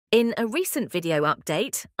In a recent video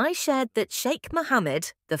update, I shared that Sheikh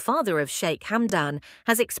Mohammed, the father of Sheikh Hamdan,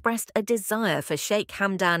 has expressed a desire for Sheikh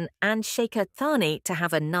Hamdan and Sheikha Thani to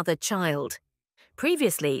have another child.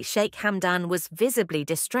 Previously, Sheikh Hamdan was visibly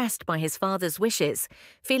distressed by his father's wishes,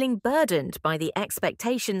 feeling burdened by the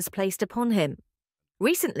expectations placed upon him.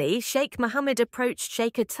 Recently, Sheikh Mohammed approached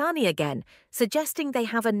Sheikha Thani again, suggesting they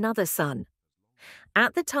have another son.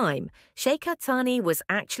 At the time, Sheikha Thani was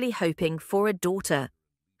actually hoping for a daughter.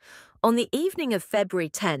 On the evening of February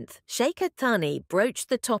 10th, Sheikha Thani broached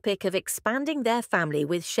the topic of expanding their family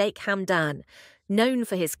with Sheikh Hamdan. Known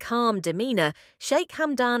for his calm demeanor, Sheikh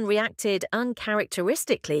Hamdan reacted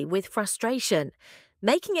uncharacteristically with frustration,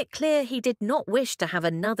 making it clear he did not wish to have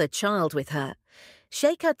another child with her.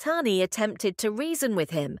 Sheikha Thani attempted to reason with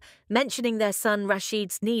him, mentioning their son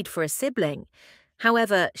Rashid's need for a sibling.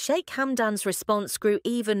 However, Sheikh Hamdan's response grew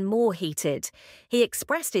even more heated. He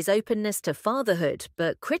expressed his openness to fatherhood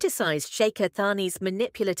but criticized Sheikha Thani's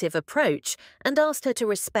manipulative approach and asked her to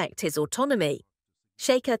respect his autonomy.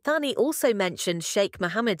 Sheikha Thani also mentioned Sheikh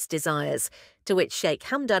Mohammed's desires, to which Sheikh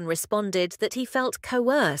Hamdan responded that he felt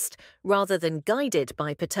coerced rather than guided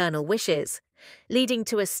by paternal wishes, leading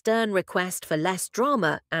to a stern request for less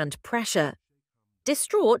drama and pressure.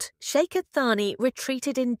 Distraught, Sheikha Thani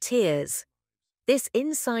retreated in tears. This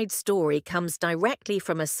inside story comes directly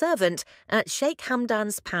from a servant at Sheikh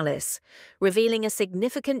Hamdan's palace, revealing a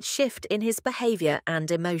significant shift in his behavior and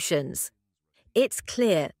emotions. It's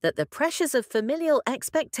clear that the pressures of familial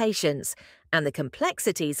expectations and the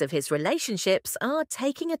complexities of his relationships are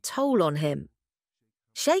taking a toll on him.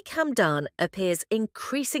 Sheikh Hamdan appears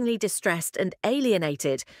increasingly distressed and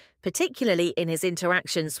alienated, particularly in his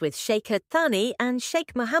interactions with Sheikha Thani and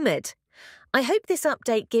Sheikh Mohammed. I hope this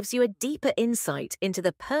update gives you a deeper insight into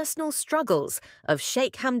the personal struggles of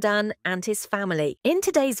Sheikh Hamdan and his family. In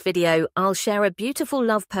today's video, I'll share a beautiful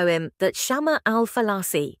love poem that Shama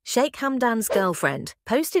Al-Falasi, Sheikh Hamdan's girlfriend,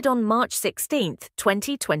 posted on March 16,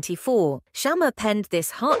 2024. Shama penned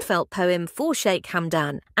this heartfelt poem for Sheikh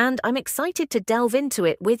Hamdan, and I'm excited to delve into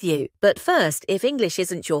it with you. But first, if English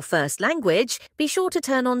isn't your first language, be sure to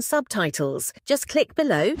turn on subtitles. Just click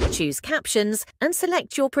below, choose captions, and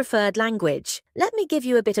select your preferred language. Let me give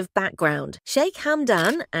you a bit of background. Sheikh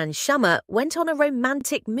Hamdan and Shama went on a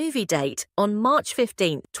romantic movie date on March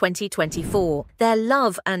 15, 2024. Their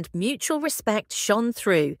love and mutual respect shone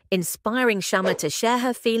through, inspiring Shama to share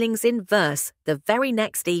her feelings in verse the very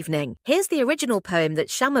next evening. Here's the original poem that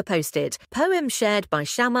Shama posted, poem shared by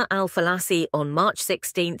Shama Al-Falasi on March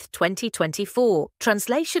 16, 2024.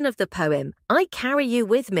 Translation of the poem: I carry you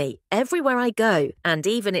with me everywhere I go, and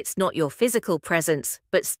even it's not your physical presence,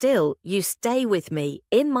 but still you stay with me.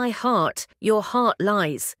 In my heart, your heart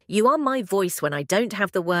lies. You are my voice when I don't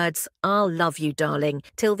have the words. I'll love you, darling,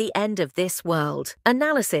 till the end of this world.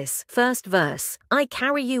 Analysis. First verse. I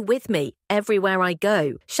carry you with me everywhere I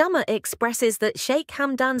go. Shama expresses that Sheikh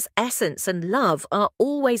Hamdan's essence and love are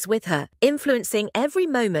always with her, influencing every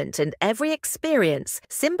moment and every experience,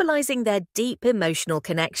 symbolizing their deep emotional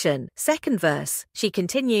connection. Second verse. She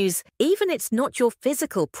continues, even it's not your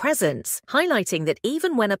physical presence, highlighting that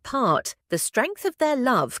even when apart, the strength of their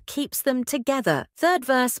love keeps them together. Third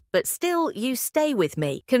verse, but still you stay with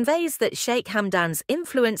me, conveys that Sheikh Hamdan's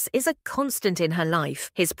influence is a constant in her life.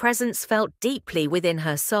 His presence felt deeply within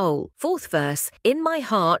her soul. Fourth verse, in my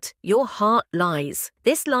heart, your heart lies.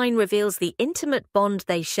 This line reveals the intimate bond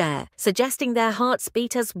they share, suggesting their hearts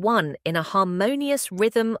beat as one in a harmonious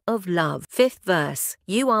rhythm of love. Fifth verse,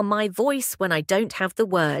 you are my voice when I don't have the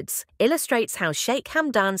words, illustrates how Sheikh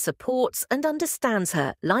Hamdan supports and understands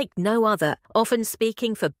her like no other, often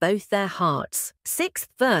speaking for both their hearts. Sixth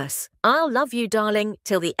verse, I'll love you, darling,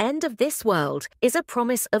 till the end of this world, is a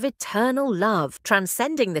promise of eternal love,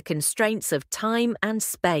 transcending the constraints of time and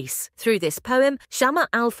space. Through this poem, Shama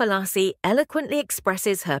Al-Falasi eloquently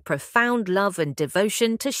expresses her profound love and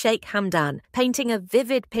devotion to Sheikh Hamdan, painting a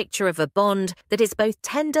vivid picture of a bond that is both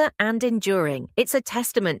tender and enduring. It's a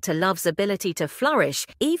testament to love's ability to flourish,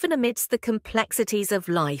 even amidst the complexities of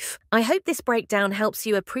life. I hope this breakdown helps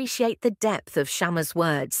you appreciate the depth of Shama's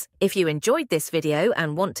words. If you enjoyed this video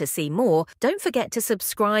and want to see more, don't forget to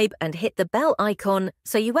subscribe and hit the bell icon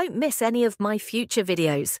so you won't miss any of my future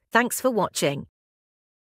videos. Thanks for watching.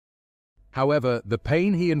 However, the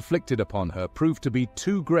pain he inflicted upon her proved to be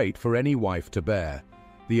too great for any wife to bear.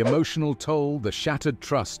 The emotional toll, the shattered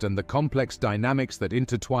trust, and the complex dynamics that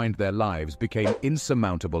intertwined their lives became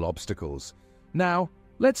insurmountable obstacles. Now,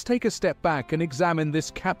 let's take a step back and examine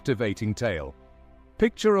this captivating tale.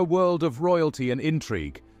 Picture a world of royalty and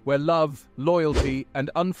intrigue, where love, loyalty, and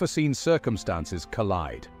unforeseen circumstances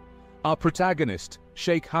collide. Our protagonist,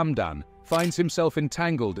 Sheikh Hamdan, finds himself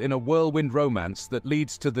entangled in a whirlwind romance that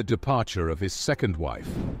leads to the departure of his second wife.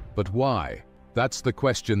 But why? That's the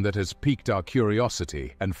question that has piqued our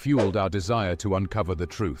curiosity and fueled our desire to uncover the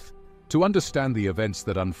truth. To understand the events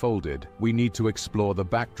that unfolded, we need to explore the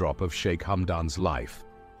backdrop of Sheikh Hamdan's life.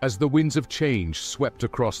 As the winds of change swept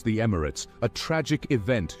across the Emirates, a tragic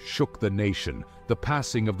event shook the nation, the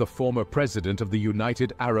passing of the former president of the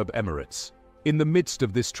United Arab Emirates. In the midst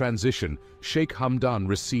of this transition, Sheikh Hamdan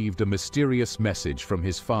received a mysterious message from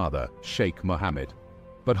his father, Sheikh Mohammed.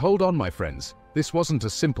 But hold on, my friends, this wasn't a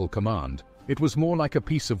simple command. It was more like a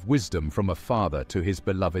piece of wisdom from a father to his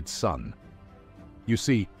beloved son. You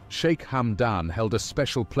see, Sheikh Hamdan held a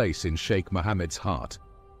special place in Sheikh Mohammed's heart.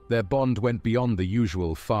 Their bond went beyond the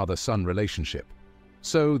usual father-son relationship.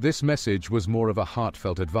 So this message was more of a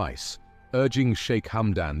heartfelt advice, urging Sheikh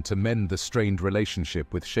Hamdan to mend the strained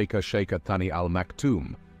relationship with Sheikha Thani Al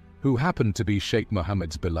Maktoum, who happened to be Sheikh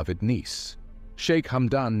Mohammed's beloved niece. Sheikh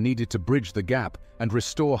Hamdan needed to bridge the gap and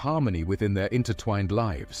restore harmony within their intertwined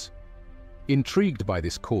lives. Intrigued by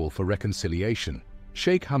this call for reconciliation,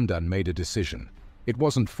 Sheikh Hamdan made a decision. It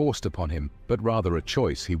wasn't forced upon him, but rather a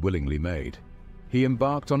choice he willingly made. He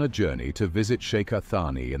embarked on a journey to visit Sheikha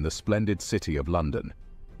Thani in the splendid city of London.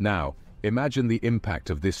 Now, imagine the impact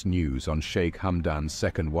of this news on Sheikh Hamdan's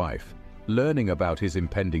second wife. Learning about his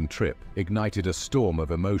impending trip ignited a storm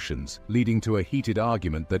of emotions, leading to a heated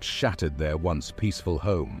argument that shattered their once peaceful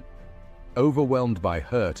home. Overwhelmed by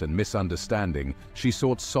hurt and misunderstanding, she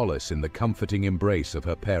sought solace in the comforting embrace of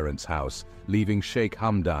her parents' house, leaving Sheikh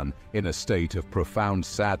Hamdan in a state of profound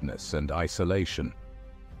sadness and isolation.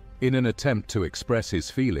 In an attempt to express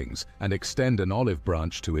his feelings and extend an olive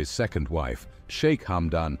branch to his second wife, Sheikh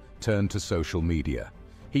Hamdan turned to social media.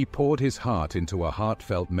 He poured his heart into a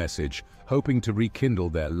heartfelt message, hoping to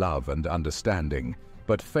rekindle their love and understanding.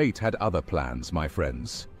 But fate had other plans, my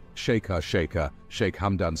friends. Sheikh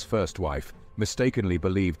Hamdan's first wife, mistakenly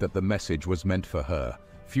believed that the message was meant for her.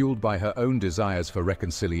 Fueled by her own desires for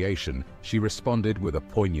reconciliation, she responded with a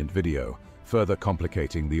poignant video, further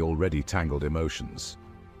complicating the already tangled emotions.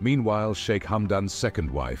 Meanwhile, Sheikh Hamdan's second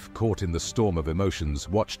wife, caught in the storm of emotions,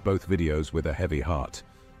 watched both videos with a heavy heart.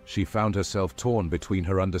 She found herself torn between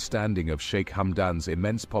her understanding of Sheikh Hamdan's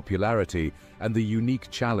immense popularity and the unique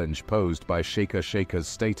challenge posed by Sheikha's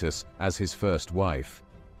status as his first wife.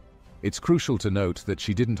 It's crucial to note that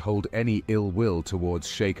she didn't hold any ill will towards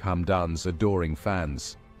Sheikh Hamdan's adoring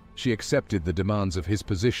fans. She accepted the demands of his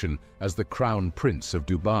position as the Crown Prince of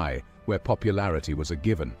Dubai, where popularity was a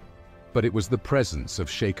given. But it was the presence of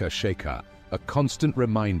Sheikha, a constant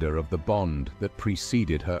reminder of the bond that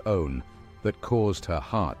preceded her own, that caused her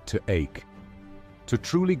heart to ache. To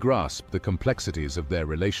truly grasp the complexities of their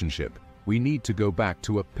relationship, we need to go back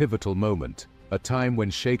to a pivotal moment, a time when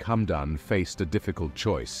Sheikh Hamdan faced a difficult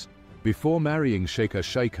choice. Before marrying Sheikha,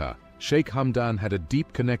 Sheikh Hamdan had a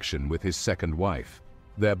deep connection with his second wife.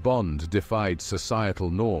 Their bond defied societal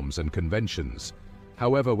norms and conventions.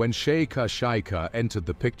 However, when Sheikha entered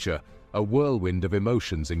the picture, a whirlwind of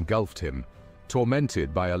emotions engulfed him.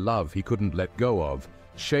 Tormented by a love he couldn't let go of,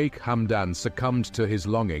 Sheikh Hamdan succumbed to his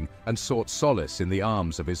longing and sought solace in the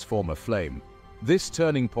arms of his former flame. This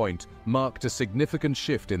turning point marked a significant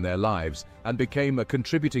shift in their lives and became a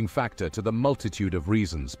contributing factor to the multitude of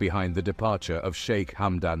reasons behind the departure of Sheikh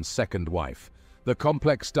Hamdan's second wife. The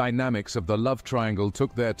complex dynamics of the love triangle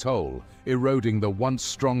took their toll, eroding the once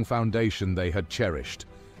strong foundation they had cherished.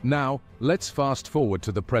 Now, let's fast forward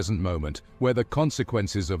to the present moment, where the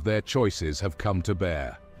consequences of their choices have come to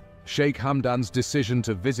bear. Sheikh Hamdan's decision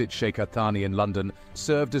to visit Sheikha Thani in London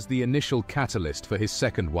served as the initial catalyst for his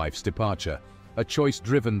second wife's departure, a choice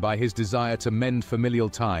driven by his desire to mend familial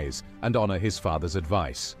ties and honor his father's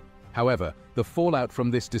advice. However, the fallout from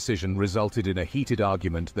this decision resulted in a heated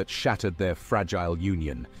argument that shattered their fragile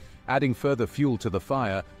union. Adding further fuel to the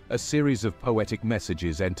fire, a series of poetic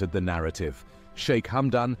messages entered the narrative. Sheikh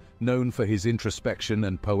Hamdan, known for his introspection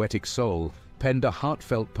and poetic soul, penned a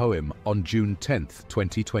heartfelt poem on June 10,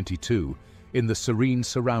 2022, in the serene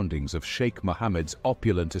surroundings of Sheikh Mohammed's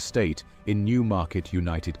opulent estate in Newmarket,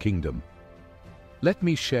 United Kingdom. Let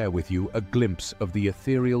me share with you a glimpse of the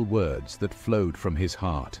ethereal words that flowed from his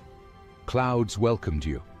heart. Clouds welcomed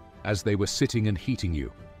you, as they were sitting and heating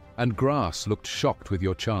you, and grass looked shocked with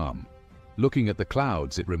your charm. Looking at the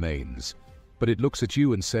clouds, it remains, but it looks at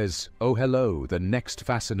you and says, "Oh hello, the next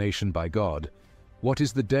fascination by God. What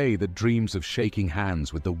is the day that dreams of shaking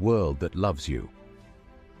hands with the world that loves you?"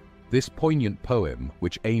 This poignant poem,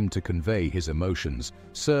 which aimed to convey his emotions,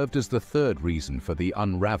 served as the third reason for the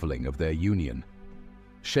unraveling of their union.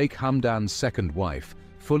 Sheikh Hamdan's second wife,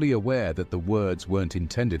 fully aware that the words weren't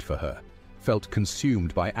intended for her, felt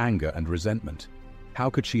consumed by anger and resentment. How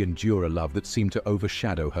could she endure a love that seemed to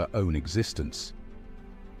overshadow her own existence?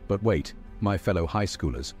 But wait, my fellow high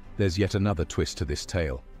schoolers, there's yet another twist to this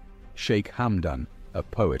tale. Sheikh Hamdan, a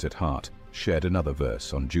poet at heart, shared another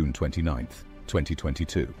verse on June 29,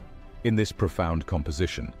 2022. In this profound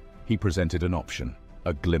composition, he presented an option,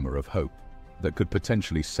 a glimmer of hope, that could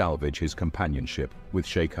potentially salvage his companionship with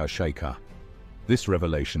Sheikha. This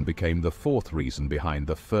revelation became the fourth reason behind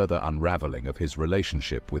the further unraveling of his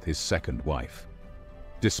relationship with his second wife.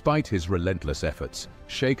 Despite his relentless efforts,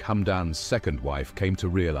 Sheikh Hamdan's second wife came to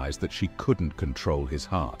realize that she couldn't control his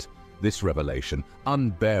heart. This revelation,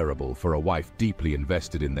 unbearable for a wife deeply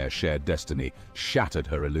invested in their shared destiny, shattered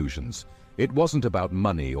her illusions. It wasn't about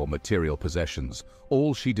money or material possessions.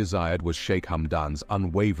 All she desired was Sheikh Hamdan's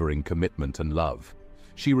unwavering commitment and love.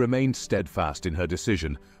 She remained steadfast in her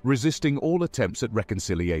decision, resisting all attempts at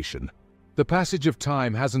reconciliation. The passage of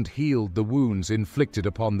time hasn't healed the wounds inflicted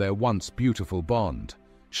upon their once beautiful bond.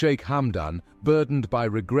 Sheikh Hamdan, burdened by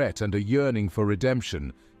regret and a yearning for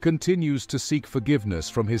redemption, continues to seek forgiveness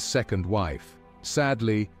from his second wife.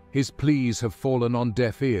 Sadly, his pleas have fallen on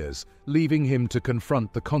deaf ears, leaving him to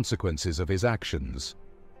confront the consequences of his actions.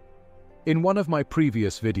 In one of my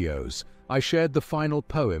previous videos, I shared the final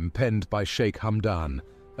poem penned by Sheikh Hamdan,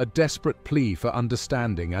 a desperate plea for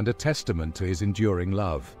understanding and a testament to his enduring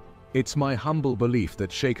love. It's my humble belief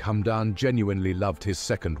that Sheikh Hamdan genuinely loved his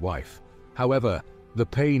second wife. However, the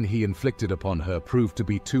pain he inflicted upon her proved to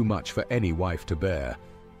be too much for any wife to bear.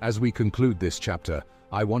 As we conclude this chapter,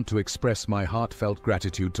 I want to express my heartfelt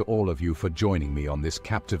gratitude to all of you for joining me on this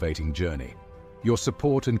captivating journey. Your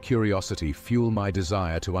support and curiosity fuel my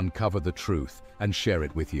desire to uncover the truth and share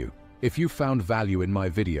it with you. If you found value in my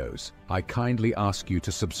videos, I kindly ask you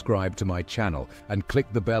to subscribe to my channel and click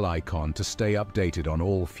the bell icon to stay updated on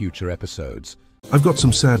all future episodes. I've got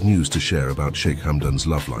some sad news to share about Sheikh Hamdan's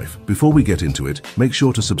love life. Before we get into it, make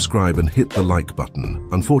sure to subscribe and hit the like button.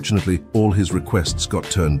 Unfortunately, all his requests got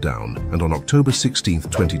turned down, and on October 16,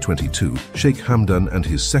 2022, Sheikh Hamdan and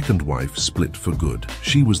his second wife split for good.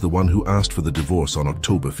 She was the one who asked for the divorce on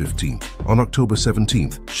October 15th. On October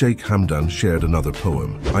 17th, Sheikh Hamdan shared another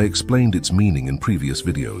poem. I explained its meaning in previous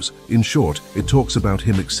videos. In short, it talks about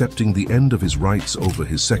him accepting the end of his rights over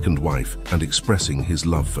his second wife and expressing his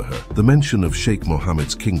love for her. The mention of Sheikh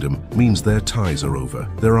Mohammed's kingdom means their ties are over.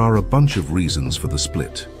 There are a bunch of reasons for the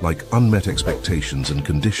split, like unmet expectations and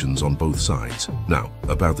conditions on both sides. Now,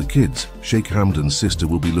 about the kids, Sheikh Hamdan's sister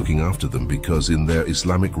will be looking after them because in their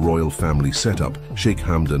Islamic royal family setup, Sheikh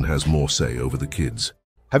Hamdan has more say over the kids.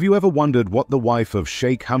 Have you ever wondered what the wife of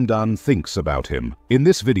Sheikh Hamdan thinks about him? In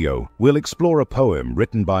this video, we'll explore a poem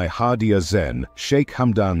written by Hadia Zen, Sheikh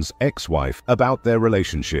Hamdan's ex-wife, about their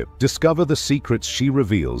relationship, discover the secrets she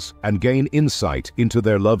reveals, and gain insight into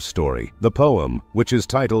their love story. The poem, which is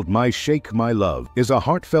titled My Sheikh, My Love, is a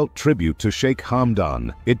heartfelt tribute to Sheikh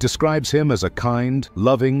Hamdan. It describes him as a kind,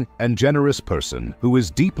 loving, and generous person who is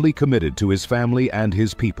deeply committed to his family and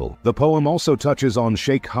his people. The poem also touches on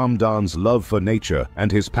Sheikh Hamdan's love for nature and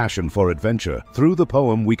his passion for adventure. Through the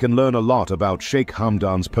poem, we can learn a lot about Sheikh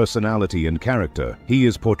Hamdan's personality and character. He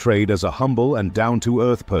is portrayed as a humble and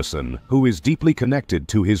down-to-earth person who is deeply connected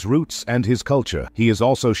to his roots and his culture. He is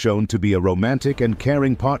also shown to be a romantic and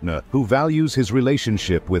caring partner who values his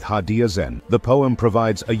relationship with Hadia Zen. The poem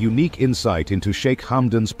provides a unique insight into Sheikh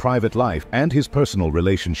Hamdan's private life and his personal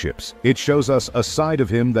relationships. It shows us a side of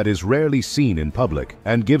him that is rarely seen in public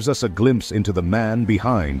and gives us a glimpse into the man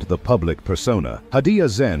behind the public persona.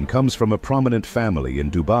 Hadia Zen comes from a prominent family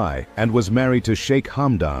in Dubai and was married to Sheikh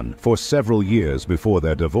Hamdan for several years before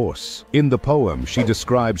their divorce. In the poem, she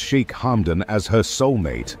describes Sheikh Hamdan as her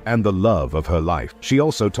soulmate and the love of her life. She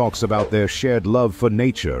also talks about their shared love for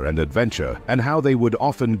nature and adventure, and how they would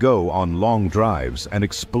often go on long drives and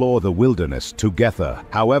explore the wilderness together.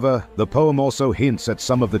 However, the poem also hints at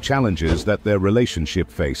some of the challenges that their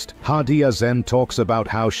relationship faced. Hadia Zen talks about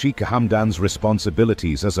how Sheikh Hamdan's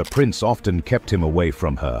responsibilities as a prince often kept him away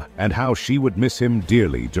from her, and how she would miss him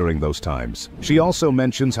dearly during those times. She also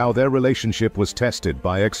mentions how their relationship was tested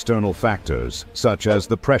by external factors, such as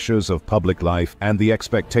the pressures of public life and the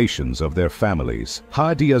expectations of their families.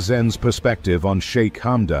 Hadia Zen's perspective on Sheikh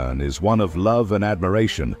Hamdan is one of love and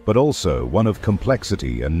admiration, but also one of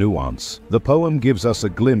complexity and nuance. The poem gives us a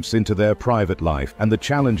glimpse into their private life and the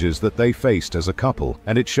challenges that they faced as a couple,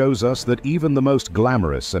 and it shows us that even the most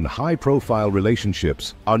glamorous and high-profile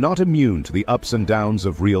relationships are not immune to the ups and downs bounds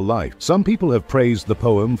of real life. Some people have praised the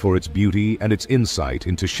poem for its beauty and its insight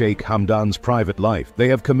into Sheikh Hamdan's private life. They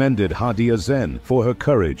have commended Hadia Zen for her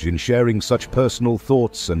courage in sharing such personal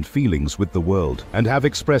thoughts and feelings with the world, and have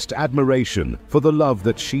expressed admiration for the love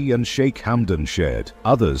that she and Sheikh Hamdan shared.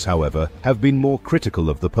 Others, however, have been more critical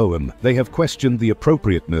of the poem. They have questioned the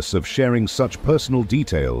appropriateness of sharing such personal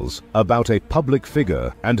details about a public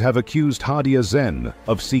figure and have accused Hadia Zen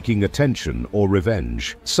of seeking attention or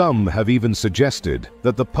revenge. Some have even suggested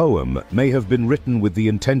that the poem may have been written with the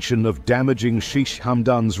intention of damaging Sheikh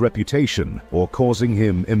Hamdan's reputation or causing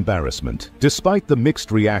him embarrassment. Despite the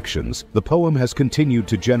mixed reactions, the poem has continued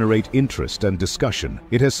to generate interest and discussion.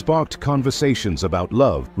 It has sparked conversations about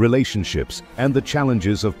love, relationships, and the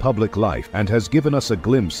challenges of public life, and has given us a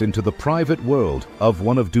glimpse into the private world of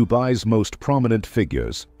one of Dubai's most prominent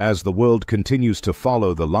figures. As the world continues to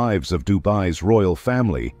follow the lives of Dubai's royal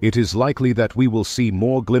family, it is likely that we will see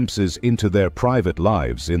more glimpses into their private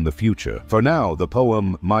lives in the future. For now, the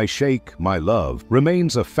poem My Sheikh, My Love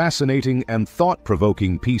remains a fascinating and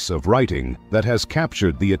thought-provoking piece of writing that has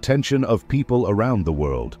captured the attention of people around the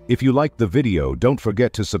world. If you liked the video, don't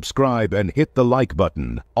forget to subscribe and hit the like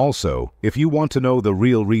button. Also, if you want to know the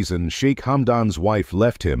real reason Sheikh Hamdan's wife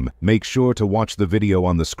left him, make sure to watch the video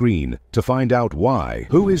on the screen to find out why.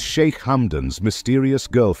 Who is Sheikh Hamdan's mysterious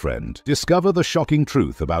girlfriend? Discover the shocking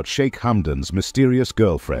truth about Sheikh Hamdan's mysterious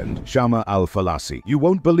girlfriend, Shama Al-Falasi. You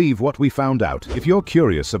won't believe what we found out. If you're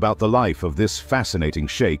curious about the life of this fascinating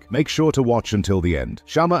sheikh, make sure to watch until the end.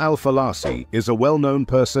 Shama Al-Falasi is a well-known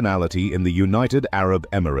personality in the United Arab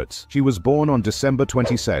Emirates. She was born on December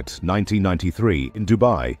 22, 1993 in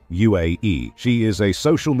Dubai, UAE. She is a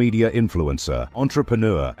social media influencer,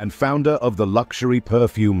 entrepreneur, and founder of the luxury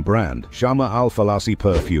perfume brand Shama Al-Falasi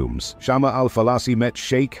Perfumes. Shama Al-Falasi met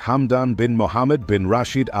Sheikh Hamdan bin Mohammed bin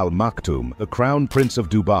Rashid Al Maktoum, the Crown Prince of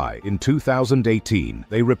Dubai, in 2018.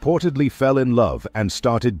 They reportedly fell in love and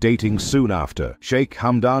started dating soon after. Sheikh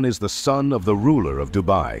Hamdan is the son of the ruler of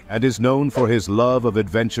Dubai and is known for his love of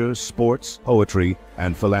adventure, sports, poetry,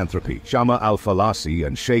 and philanthropy. Shama Al-Falasi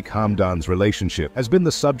and Sheikh Hamdan's relationship has been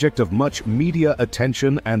the subject of much media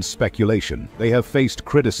attention and speculation. They have faced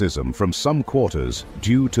criticism from some quarters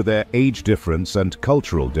due to their age difference and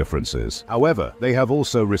cultural differences. However, they have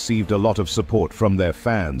also received a lot of support from their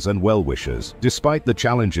fans and well-wishers. Despite the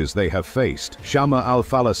challenges they have faced, Shama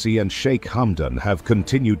Al-Falasi and Sheikh Hamdan have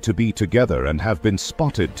continued to be together and have been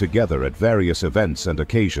spotted together at various events and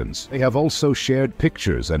occasions. They have also shared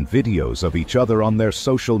pictures and videos of each other on their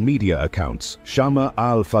social media accounts. Shama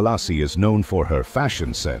Al-Falasi is known for her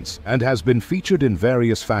fashion sense and has been featured in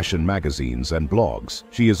various fashion magazines and blogs.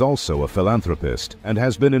 She is also a philanthropist and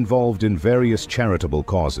has been involved in various charitable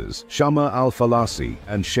causes. Shama Al-Falasi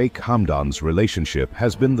and Sheikh Hamdan's relationship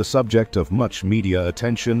has been the subject of much media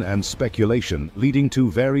attention and speculation, leading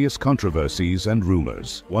to various controversies and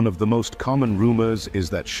rumors. One of the most common rumors is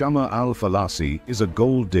that Shama Al-Falasi is a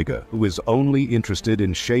gold digger who is only interested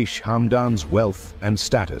in Sheikh Hamdan's wealth and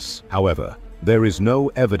status. However, there is no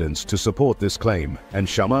evidence to support this claim, and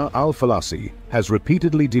Shama Al-Falasi has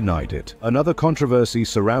repeatedly denied it. Another controversy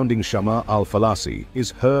surrounding Shama Al-Falasi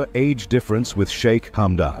is her age difference with Sheikh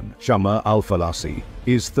Hamdan. Shama Al-Falasi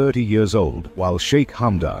is 30 years old, while Sheikh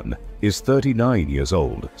Hamdan is 39 years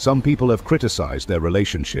old. Some people have criticized their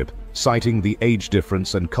relationship, citing the age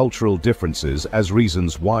difference and cultural differences as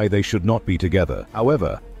reasons why they should not be together.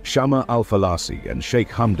 However, Shama Al-Falasi and Sheikh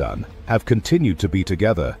Hamdan have continued to be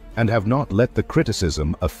together and have not let the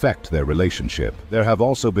criticism affect their relationship. There have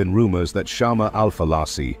also been rumors that Shama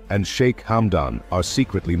Al-Falasi and Sheikh Hamdan are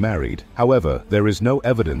secretly married. However, there is no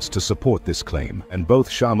evidence to support this claim, and both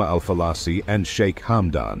Shama Al-Falasi and Sheikh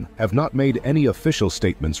Hamdan have not made any official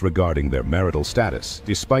statements regarding their marital status.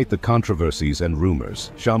 Despite the controversies and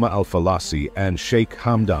rumors, Shama Al-Falasi and Sheikh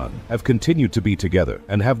Hamdan have continued to be together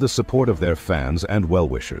and have the support of their fans and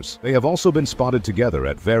well-wishers. They have also been spotted together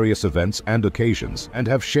at various events and occasions and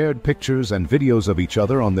have shared pictures and videos of each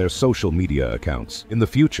other on their social media accounts. In the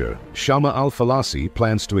future, Shama Al-Falasi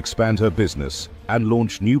plans to expand her business and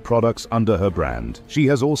launch new products under her brand. She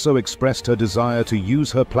has also expressed her desire to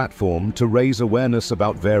use her platform to raise awareness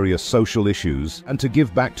about various social issues and to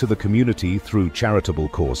give back to the community through charitable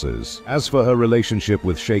causes. As for her relationship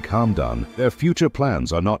with Sheikh Hamdan, their future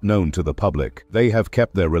plans are not known to the public. They have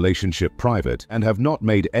kept their relationship private and have not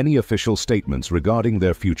made any official statements regarding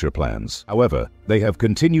their future plans. However, they have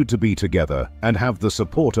continued to be together and have the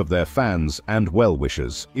support of their fans and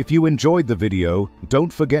well-wishers. If you enjoyed the video,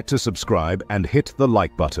 don't forget to subscribe and hit the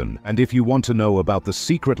like button. And if you want to know about the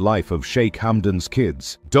secret life of Sheikh Hamdan's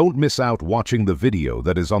kids, don't miss out watching the video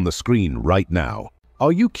that is on the screen right now.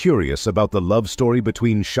 Are you curious about the love story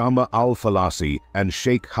between Shama al-Falasi and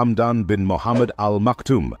Sheikh Hamdan bin Mohammed Al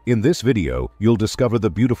Maktoum? In this video, you'll discover the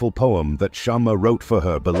beautiful poem that Shama wrote for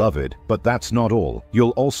her beloved. But that's not all.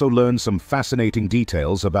 You'll also learn some fascinating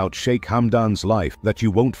details about Sheikh Hamdan's life that you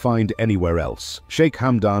won't find anywhere else. Sheikh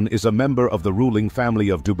Hamdan is a member of the ruling family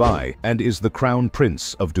of Dubai and is the Crown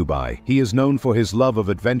Prince of Dubai. He is known for his love of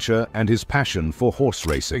adventure and his passion for horse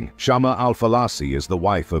racing. Shama al-Falasi is the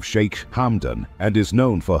wife of Sheikh Hamdan and is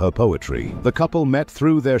known for her poetry. The couple met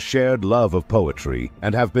through their shared love of poetry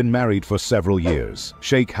and have been married for several years.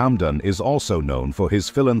 Sheikh Hamdan is also known for his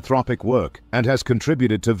philanthropic work and has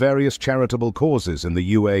contributed to various charitable causes in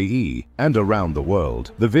the UAE and around the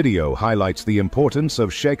world. The video highlights the importance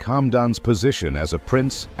of Sheikh Hamdan's position as a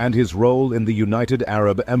prince and his role in the United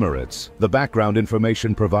Arab Emirates. The background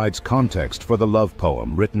information provides context for the love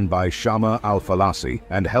poem written by Shama al-Falasi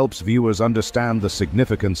and helps viewers understand the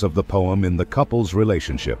significance of the poem in the couple's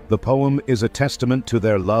relationship. The poem is a testament to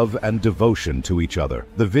their love and devotion to each other.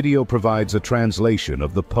 The video provides a translation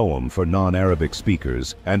of the poem for non-Arabic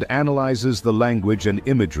speakers and analyzes the language and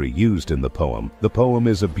imagery used in the poem. The poem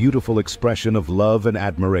is a beautiful expression of love and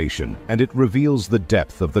admiration, and it reveals the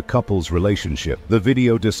depth of the couple's relationship. The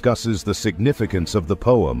video discusses the significance of the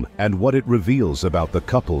poem and what it reveals about the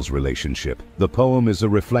couple's relationship. The poem is a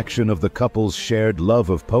reflection of the couple's shared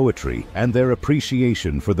love of poetry and their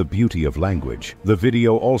appreciation for the beauty of language. The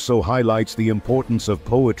video also highlights the importance of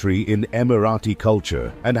poetry in Emirati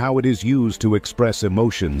culture and how it is used to express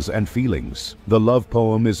emotions and feelings. The love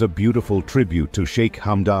poem is a beautiful tribute to Sheikh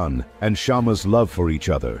Hamdan and Shama's love for each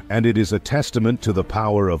other, and it is a testament to the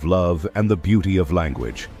power of love and the beauty of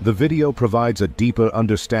language. The video provides a deeper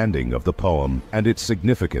understanding of the poem and its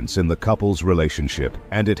significance in the couple's relationship,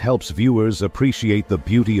 and it helps viewers appreciate the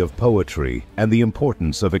beauty of poetry and the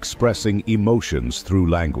importance of expressing emotions through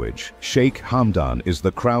language. Sheikh Hamdan is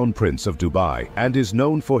the Crown Prince of Dubai and is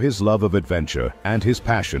known for his love of adventure and his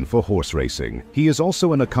passion for horse racing. He is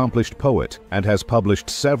also an accomplished poet and has published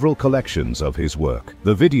several collections of his work.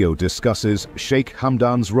 The video discusses Sheikh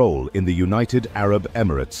Hamdan's role in the United Arab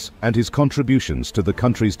Emirates and his contributions to the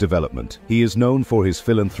country's development. He is known for his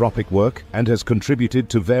philanthropic work and has contributed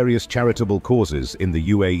to various charitable causes in the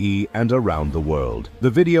UAE and around the world. The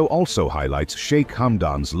video also highlights Sheikh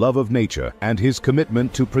Hamdan's love of nature and his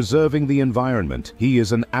commitment to preserving the environment. He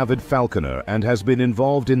is an avid falconer and has been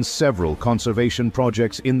involved in several conservation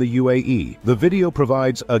projects in the UAE. The video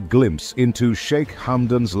provides a glimpse into Sheikh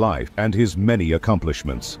Hamdan's life and his many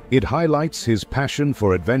accomplishments. It highlights his passion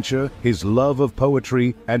for adventure, his love of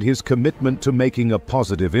poetry, and his commitment to making a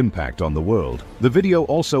positive impact on the world. The video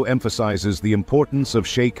also emphasizes the importance of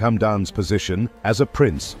Sheikh Hamdan's position as a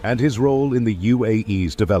prince and his role in the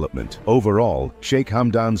UAE's development. Overall, Sheikh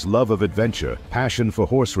Hamdan's love of adventure, passion for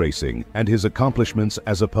horse racing, and his accomplishments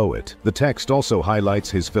as a poet. The text also highlights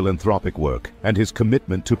his philanthropic work and his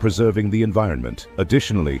commitment to preserving the environment.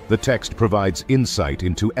 Additionally, the text provides insight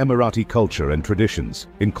into Emirati culture and traditions,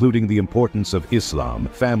 including the importance of Islam,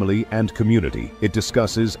 family, and community. It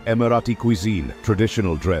discusses Emirati cuisine,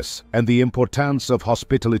 traditional dress, and the importance of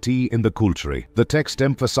hospitality in the culture. The text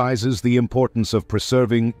emphasizes the importance of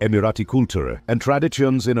preserving Emirati culture and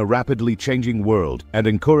traditions in a rapidly changing world and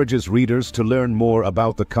encourages readers to learn more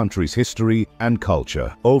about the country's history and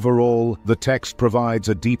culture. Overall, the text provides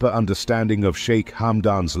a deeper understanding of Sheikh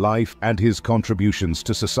Hamdan's life and his contributions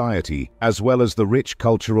to society, as well as the rich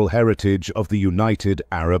cultural heritage of the United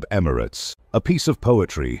Arab Emirates. A piece of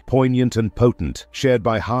poetry, poignant and potent, shared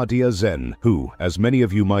by Hadia Zen, who, as many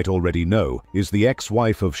of you might already know, is the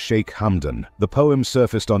ex-wife of Sheikh Hamdan. The poem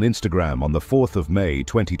surfaced on Instagram on the 4th of May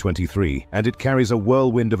 2023, and it carries a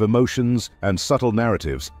whirlwind of emotions and subtle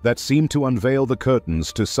narratives that seem to unveil the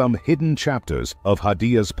curtains to some hidden chapters of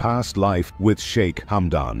Hadia's past life with Sheikh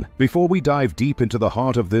Hamdan. Before we dive deep into the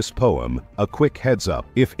heart of this poem, a quick heads up.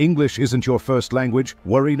 If English isn't your first language,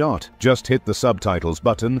 worry not. Just hit the subtitles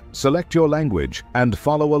button, select your language, and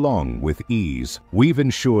follow along with ease. We've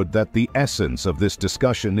ensured that the essence of this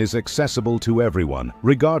discussion is accessible to everyone,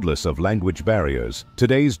 regardless of language barriers.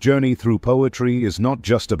 Today's journey through poetry is not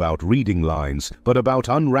just about reading lines, but about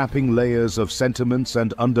unwrapping layers of sentiments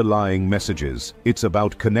and underlying messages. It's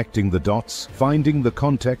about connecting the dots, finding the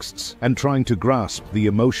contexts, and trying to grasp the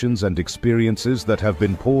emotions and experiences that have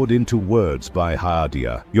been poured into words by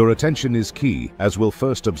Hadia. Your attention is key, as we'll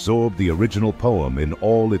first absorb the original poem in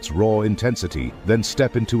all its raw intensity intensity, then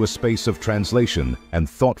step into a space of translation and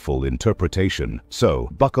thoughtful interpretation. So,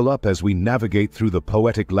 buckle up as we navigate through the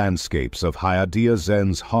poetic landscapes of Hadia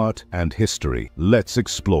Zen's heart and history. Let's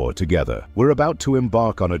explore together. We're about to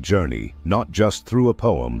embark on a journey, not just through a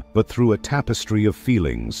poem, but through a tapestry of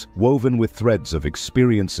feelings, woven with threads of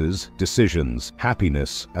experiences, decisions,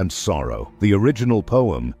 happiness, and sorrow. The original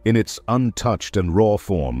poem, in its untouched and raw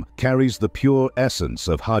form, carries the pure essence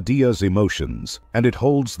of Hadia's emotions, and it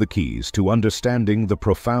holds the keys to understanding the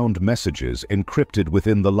profound messages encrypted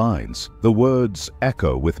within the lines. The words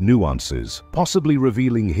echo with nuances, possibly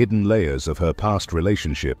revealing hidden layers of her past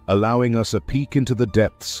relationship, allowing us a peek into the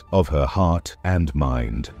depths of her heart and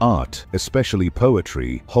mind. Art, especially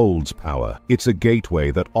poetry, holds power. It's a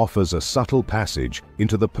gateway that offers a subtle passage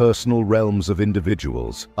into the personal realms of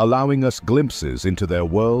individuals, allowing us glimpses into their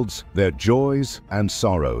worlds, their joys and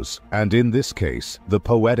sorrows. And in this case, the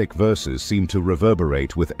poetic verses seem to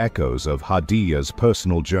reverberate with echoes of Hadia's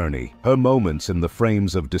personal journey, her moments in the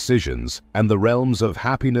frames of decisions, and the realms of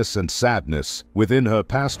happiness and sadness within her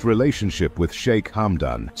past relationship with Sheikh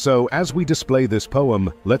Hamdan. So, as we display this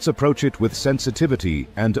poem, let's approach it with sensitivity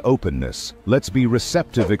and openness. Let's be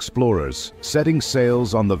receptive explorers, setting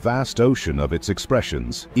sails on the vast ocean of its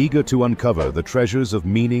expressions, eager to uncover the treasures of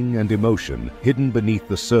meaning and emotion hidden beneath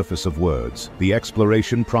the surface of words. The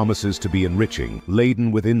exploration promises to be enriching,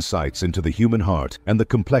 laden with insights into the human heart and the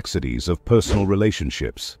complexities of personal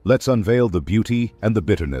relationships. Let's unveil the beauty and the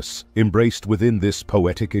bitterness embraced within this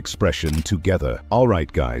poetic expression together.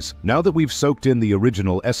 Alright guys, now that we've soaked in the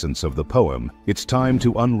original essence of the poem, it's time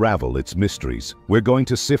to unravel its mysteries. We're going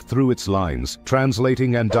to sift through its lines,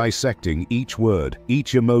 translating and dissecting each word,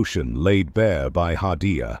 each emotion laid bare by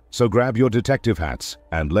Hadia. So grab your detective hats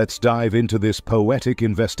and let's dive into this poetic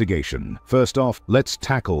investigation. First off, let's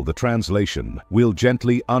tackle the translation. We'll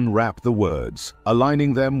gently unwrap the words,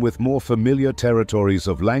 aligning them with more familiar territories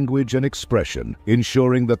of language and expression,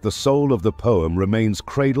 ensuring that the soul of the poem remains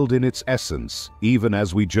cradled in its essence, even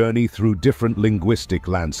as we journey through different linguistic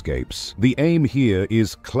landscapes. The aim here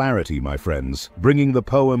is clarity, my friends, bringing the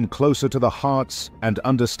poem closer to the hearts and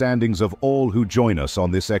understandings of all who join us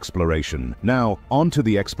on this exploration. Now, on to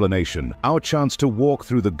the explanation, our chance to walk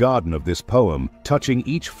through the garden of this poem, touching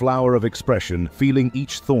each flower of expression, feeling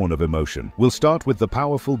each thorn of emotion. We'll start with the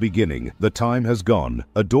powerful beginning, "The time has gone,"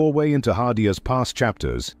 a doorway into Hadia's past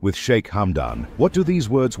chapters with Sheikh Hamdan. What do these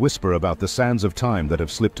words whisper about the sands of time that have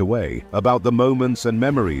slipped away, about the moments and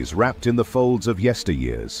memories wrapped in the folds of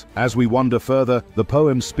yesteryears? As we wander further, the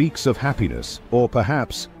poem speaks of happiness, or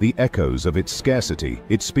perhaps the echoes of its scarcity.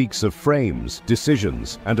 It speaks of frames,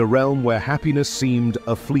 decisions, and a realm where happiness seemed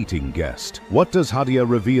a fleeting guest. What does Hadia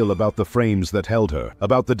reveal about the frames that held her,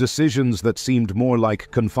 about the decisions that seemed more like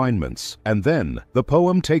confinements? And then, the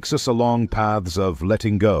poem takes us along paths of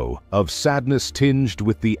letting go, of sadness tinged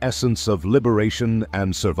with the essence of liberation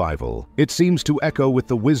and survival. It seems to echo with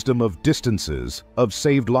the wisdom of distances, of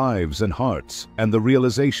saved lives and hearts, and the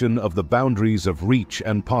realization of the boundaries of reach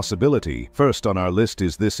and possibility. First on our list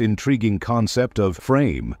is this intriguing concept of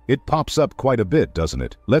frame. It pops up quite a bit, doesn't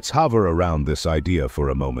it? Let's hover around this idea for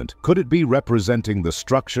a moment. Could it be representing the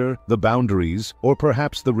structure, the boundaries, or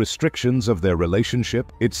perhaps the restrictions of their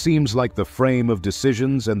relationship? It seems like the frame of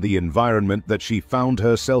decisions and the environment that she found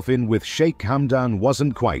herself in with Sheikh Hamdan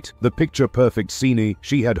wasn't quite the picture-perfect scene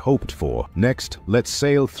she had hoped for. Next, let's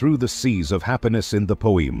sail through the seas of happiness in the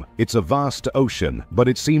poem. It's a vast ocean, but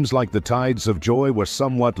it seems like the tides of joy were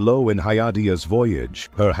somewhat low in Hadia's voyage.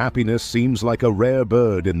 Her happiness seems like a rare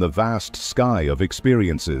bird in the vast sky of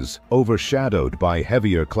experiences, overshadowed by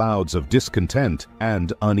heavier clouds of discontent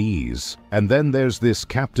and unease. And then there's this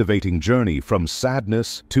captivating journey from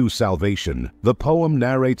sadness to salvation. The poem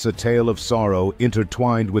narrates a tale of sorrow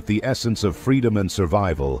intertwined with the essence of freedom and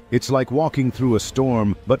survival. It's like walking through a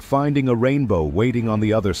storm, but finding a rainbow waiting on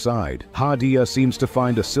the other side. Hadia seems to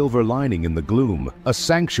find a silver lining in the gloom, a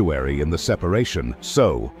sanctuary in the separation.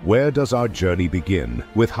 So, where does our journey begin?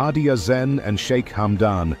 With Hadia Zen and Sheikh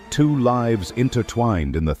Hamdan, two lives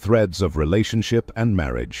intertwined in the threads of relationship and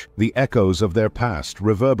marriage. The echoes of their past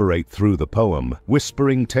reverberate through the poem,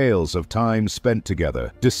 whispering tales of time spent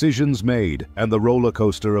together, decisions made, and the roller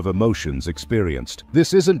coaster of emotions experienced.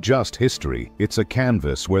 This isn't just history, it's a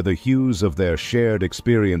canvas where the hues of their shared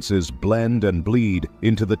experiences blend and bleed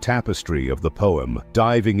into the tapestry of the poem.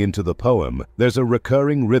 Diving into the poem, there's a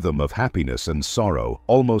recurring rhythm of happiness and sorrow,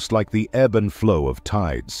 almost like the ebb and flow of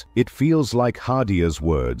tides. It feels like Hadia's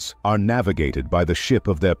words are navigated by the ship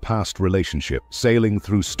of their past relationship, sailing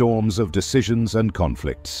through storms of decisions tensions and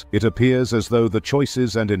conflicts. It appears as though the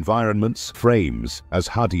choices and environments, frames, as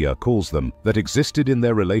Hadia calls them, that existed in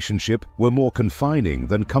their relationship were more confining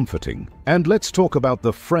than comforting. And let's talk about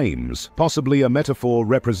the frames, possibly a metaphor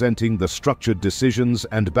representing the structured decisions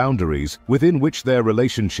and boundaries within which their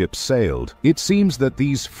relationship sailed. It seems that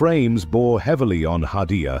these frames bore heavily on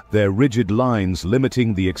Hadia, their rigid lines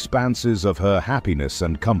limiting the expanses of her happiness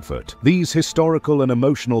and comfort. These historical and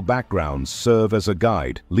emotional backgrounds serve as a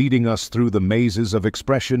guide, leading us through the mazes of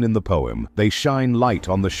expression in the poem. They shine light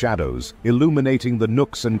on the shadows, illuminating the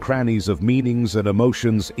nooks and crannies of meanings and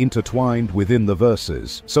emotions intertwined within the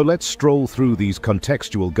verses. So let's stroll through these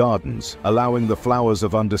contextual gardens, allowing the flowers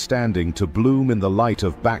of understanding to bloom in the light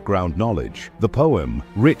of background knowledge. The poem,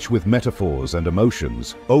 rich with metaphors and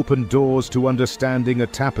emotions, opened doors to understanding a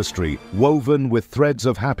tapestry woven with threads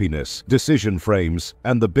of happiness, decision frames,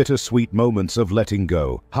 and the bittersweet moments of letting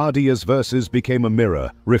go. Hadia's verses became a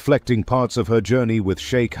mirror, reflecting parts of her journey with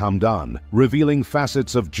Sheikh Hamdan, revealing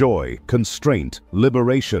facets of joy, constraint,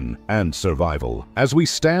 liberation, and survival. As we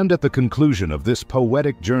stand at the conclusion of this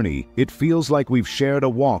poetic journey, it feels like we've shared a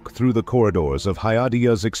walk through the corridors of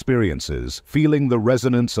Hadia's experiences, feeling the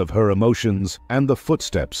resonance of her emotions and the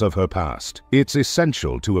footsteps of her past. It's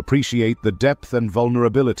essential to appreciate the depth and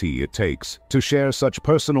vulnerability it takes to share such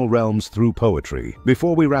personal realms through poetry.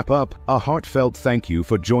 Before we wrap up, a heartfelt thank you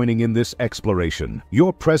for joining in this exploration.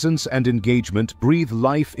 Your presence and engagement breathe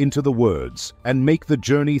life into the words and make the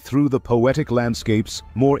journey through the poetic landscapes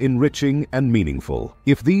more enriching and meaningful.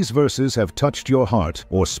 If these verses have touched your heart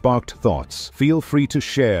or sparked thoughts, feel free to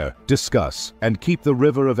share, discuss, and keep the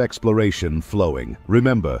river of exploration flowing.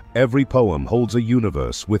 Remember, every poem holds a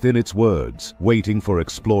universe within its words, waiting for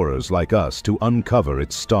explorers like us to uncover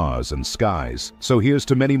its stars and skies. So here's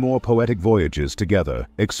to many more poetic voyages together,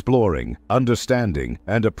 exploring, understanding,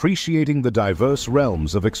 and appreciating the diverse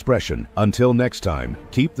realms of expression. Until next time,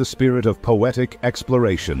 keep the spirit of poetic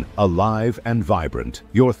exploration alive and vibrant.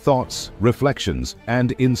 Your thoughts, reflections,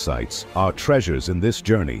 and insights are treasures in this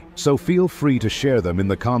journey, so feel free to share them in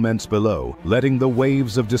the comments below, letting the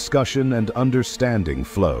waves of discussion and understanding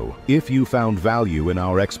flow. If you found value in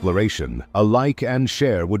our exploration, a like and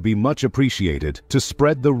share would be much appreciated to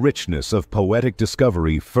spread the richness of poetic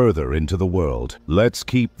discovery further into the world. Let's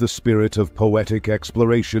keep the spirit of poetic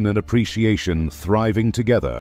exploration and appreciation thriving together.